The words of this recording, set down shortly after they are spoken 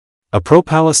A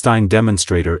pro-Palestine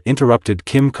demonstrator interrupted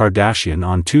Kim Kardashian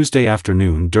on Tuesday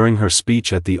afternoon during her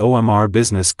speech at the OMR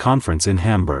Business Conference in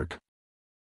Hamburg.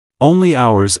 Only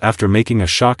hours after making a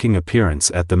shocking appearance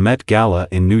at the Met Gala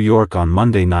in New York on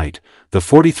Monday night, the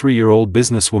 43-year-old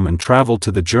businesswoman traveled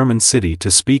to the German city to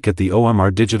speak at the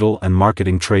OMR Digital and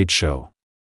Marketing Trade Show.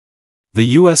 The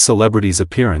U.S. celebrity's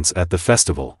appearance at the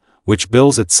festival, which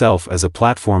bills itself as a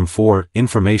platform for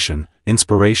information,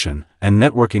 inspiration, and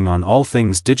networking on all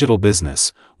things digital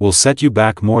business, will set you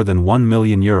back more than €1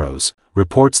 million,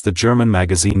 reports the German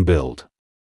magazine Bild.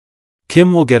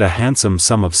 Kim will get a handsome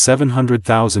sum of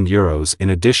 €700,000 in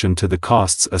addition to the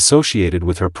costs associated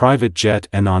with her private jet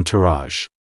and entourage.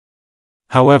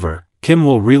 However, Kim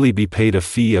will really be paid a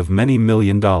fee of many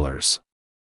 $million.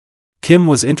 Kim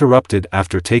was interrupted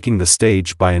after taking the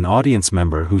stage by an audience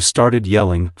member who started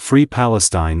yelling, "Free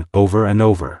Palestine," over and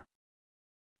over.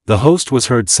 The host was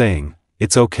heard saying,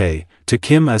 "It's okay," to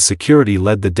Kim as security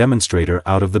led the demonstrator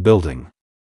out of the building.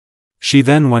 She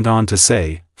then went on to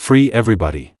say, "Free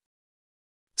everybody."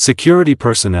 Security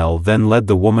personnel then led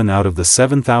the woman out of the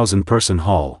 7,000-person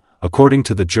hall, according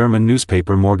to the German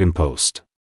newspaper Morgenpost.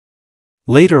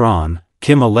 Later on,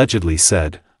 Kim allegedly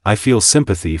said, "I feel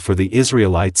sympathy for the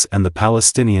Israelites and the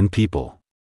Palestinian people.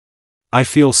 I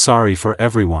feel sorry for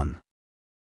everyone.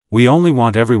 We only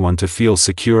want everyone to feel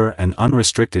secure and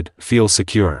unrestricted, feel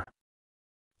secure.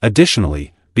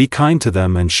 Additionally, be kind to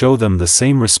them and show them the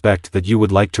same respect that you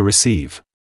would like to receive.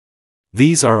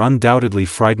 These are undoubtedly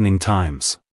frightening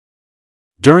times."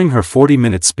 During her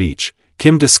 40-minute speech,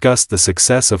 Kim discussed the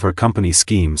success of her company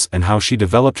SKIMS and how she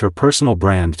developed her personal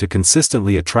brand to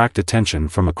consistently attract attention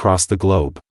from across the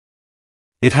globe.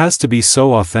 "It has to be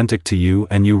so authentic to you,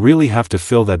 and you really have to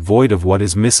fill that void of what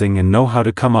is missing and know how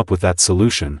to come up with that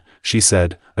solution," she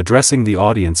said, addressing the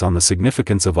audience on the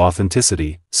significance of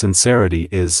authenticity. "Sincerity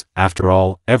is, after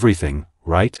all, everything,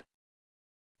 right?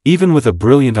 Even with a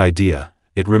brilliant idea,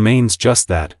 it remains just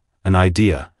that, an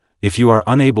idea. If you are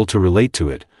unable to relate to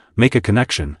it, make a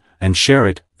connection, and share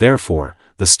it. Therefore,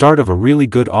 the start of a really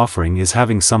good offering is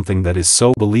having something that is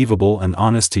so believable and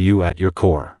honest to you at your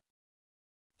core."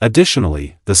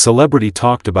 Additionally, the celebrity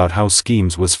talked about how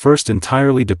SKIMS was first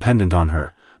entirely dependent on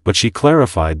her, but she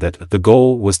clarified that the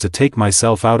goal was to take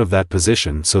myself out of that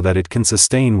position so that it can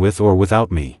sustain with or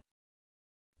without me.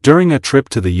 During a trip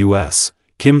to the U.S.,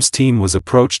 Kim's team was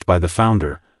approached by the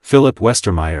founder, Philip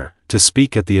Westermeyer, to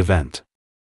speak at the event.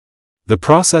 The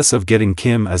process of getting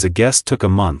Kim as a guest took a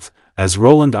month, as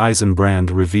Roland Eisenbrand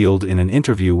revealed in an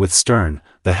interview with Stern,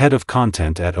 the head of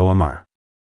content at OMR.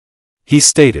 He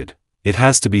stated, "It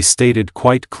has to be stated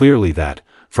quite clearly that,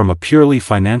 from a purely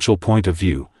financial point of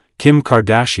view, Kim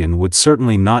Kardashian would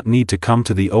certainly not need to come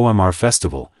to the OMR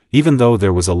Festival, even though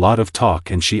there was a lot of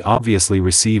talk and she obviously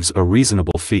receives a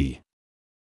reasonable fee.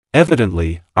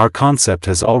 Evidently, our concept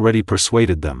has already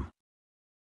persuaded them."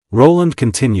 Roland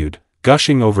continued,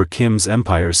 gushing over Kim's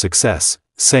empire's success,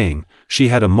 saying, "She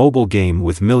had a mobile game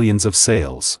with millions of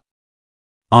sales.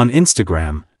 On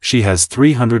Instagram, she has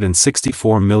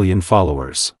 364 million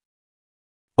followers.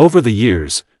 Over the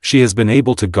years, she has been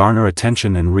able to garner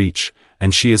attention and reach,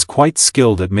 and she is quite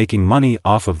skilled at making money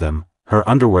off of them." Her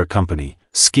underwear company,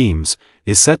 SKIMS,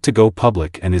 is set to go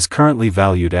public and is currently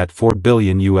valued at $4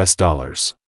 billion.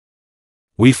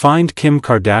 "We find Kim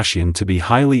Kardashian to be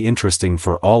highly interesting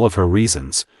for all of her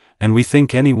reasons, and we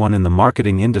think anyone in the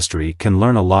marketing industry can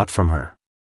learn a lot from her."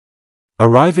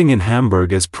 Arriving in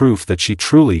Hamburg as proof that she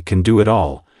truly can do it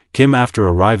all, Kim, after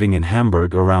arriving in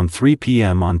Hamburg around 3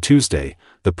 p.m. on Tuesday,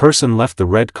 the person left the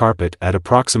red carpet at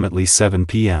approximately 7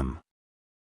 p.m.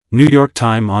 New York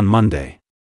time on Monday.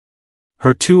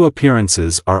 Her two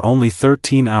appearances are only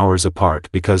 13 hours apart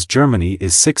because Germany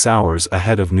is 6 hours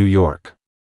ahead of New York.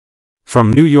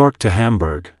 From New York to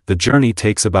Hamburg, the journey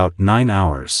takes about 9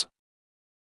 hours.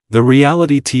 The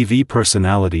reality TV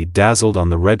personality dazzled on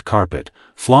the red carpet,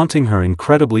 flaunting her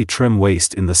incredibly trim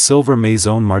waist in the silver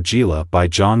Maison Margiela by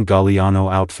John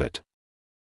Galliano outfit.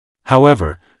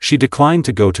 However, she declined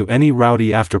to go to any rowdy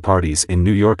afterparties in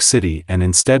New York City and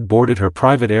instead boarded her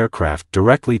private aircraft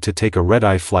directly to take a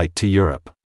red-eye flight to Europe.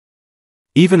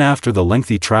 Even after the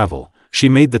lengthy travel, she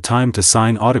made the time to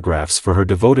sign autographs for her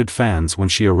devoted fans when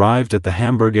she arrived at the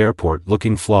Hamburg airport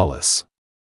looking flawless.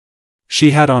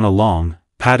 She had on a long,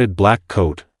 padded black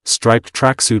coat, striped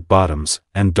tracksuit bottoms,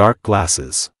 and dark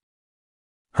glasses.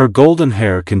 Her golden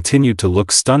hair continued to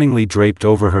look stunningly draped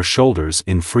over her shoulders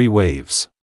in free waves.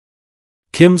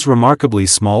 Kim's remarkably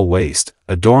small waist,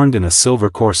 adorned in a silver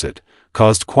corset,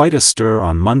 caused quite a stir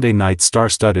on Monday night's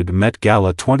star-studded Met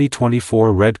Gala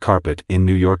 2024 red carpet in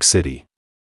New York City.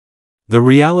 The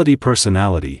reality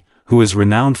personality, who is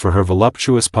renowned for her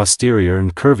voluptuous posterior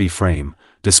and curvy frame,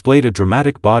 displayed a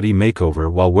dramatic body makeover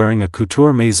while wearing a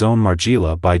couture Maison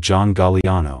Margiela by John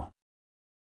Galliano.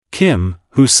 Kim,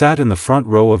 who sat in the front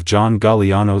row of John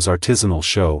Galliano's artisanal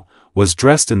show, was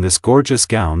dressed in this gorgeous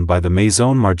gown by the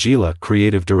Maison Margiela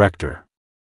creative director.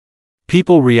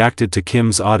 People reacted to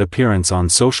Kim's odd appearance on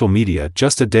social media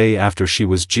just a day after she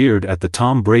was jeered at the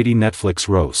Tom Brady Netflix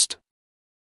roast.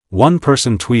 One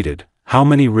person tweeted, "How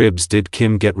many ribs did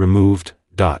Kim get removed?"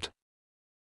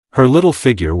 Her little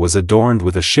figure was adorned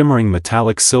with a shimmering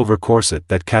metallic silver corset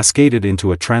that cascaded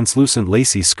into a translucent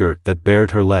lacy skirt that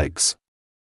bared her legs.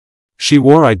 She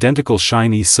wore identical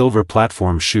shiny silver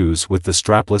platform shoes with the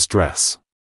strapless dress.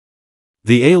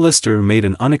 The A-lister made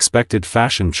an unexpected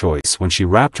fashion choice when she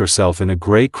wrapped herself in a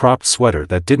gray cropped sweater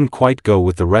that didn't quite go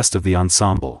with the rest of the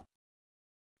ensemble.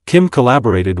 Kim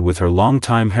collaborated with her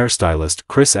longtime hairstylist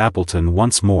Chris Appleton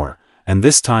once more, and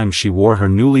this time she wore her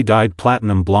newly dyed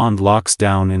platinum blonde locks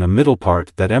down in a middle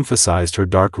part that emphasized her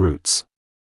dark roots.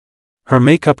 Her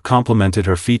makeup complemented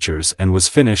her features and was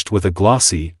finished with a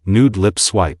glossy, nude lip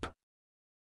swipe.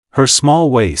 Her small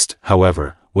waist,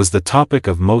 however, was the topic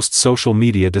of most social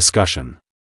media discussion.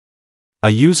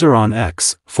 A user on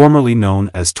X, formerly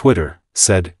known as Twitter,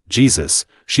 said, "Jesus,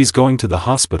 she's going to the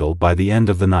hospital by the end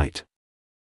of the night.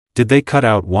 Did they cut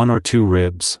out 1 or 2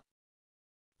 ribs?"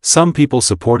 Some people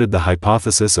supported the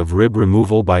hypothesis of rib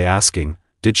removal by asking,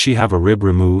 "Did she have a rib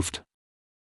removed?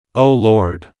 Oh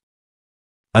Lord."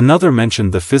 Another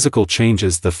mentioned the physical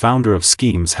changes the founder of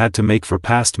SKIMS had to make for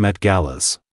past Met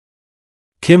Galas.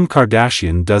 "Kim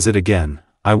Kardashian does it again.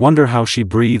 I wonder how she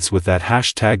breathes with that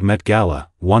hashtag Met Gala,"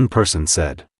 one person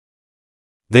said.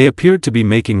 They appeared to be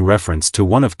making reference to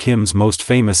one of Kim's most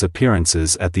famous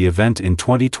appearances at the event in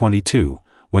 2022,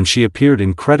 when she appeared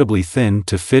incredibly thin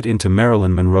to fit into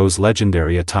Marilyn Monroe's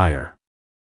legendary attire.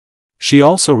 She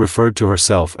also referred to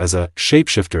herself as a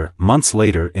shapeshifter months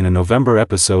later in a November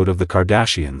episode of The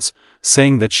Kardashians,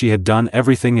 saying that she had done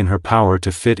everything in her power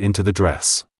to fit into the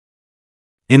dress.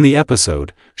 In the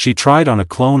episode, she tried on a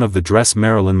clone of the dress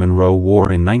Marilyn Monroe wore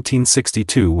in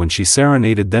 1962 when she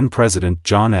serenaded then-President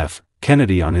John F.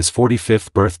 Kennedy on his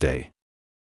 45th birthday.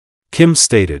 Kim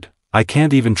stated, "I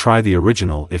can't even try the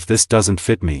original if this doesn't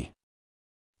fit me.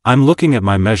 I'm looking at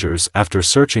my measures after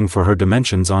searching for her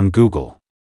dimensions on Google."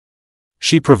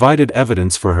 She provided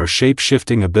evidence for her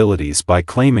shape-shifting abilities by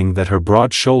claiming that her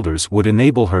broad shoulders would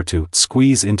enable her to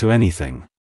squeeze into anything.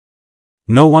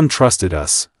 "No one trusted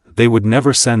us. They would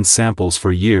never send samples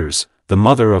for years," the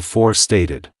mother of 4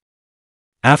 stated.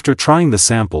 "After trying the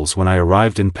samples when I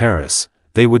arrived in Paris,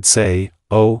 they would say,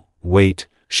 'Oh, wait,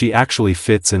 she actually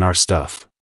fits in our stuff.'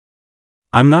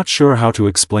 I'm not sure how to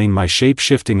explain my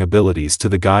shape-shifting abilities to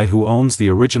the guy who owns the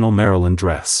original Marilyn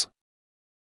dress."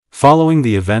 Following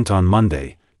the event on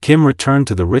Monday, Kim returned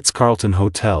to the Ritz-Carlton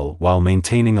Hotel while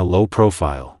maintaining a low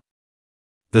profile.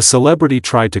 The celebrity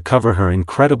tried to cover her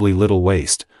incredibly little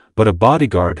waist, but a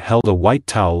bodyguard held a white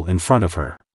towel in front of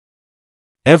her.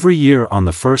 Every year on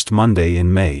the first Monday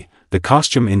in May, the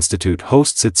Costume Institute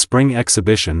hosts its spring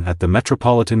exhibition at the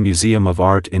Metropolitan Museum of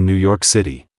Art in New York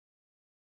City.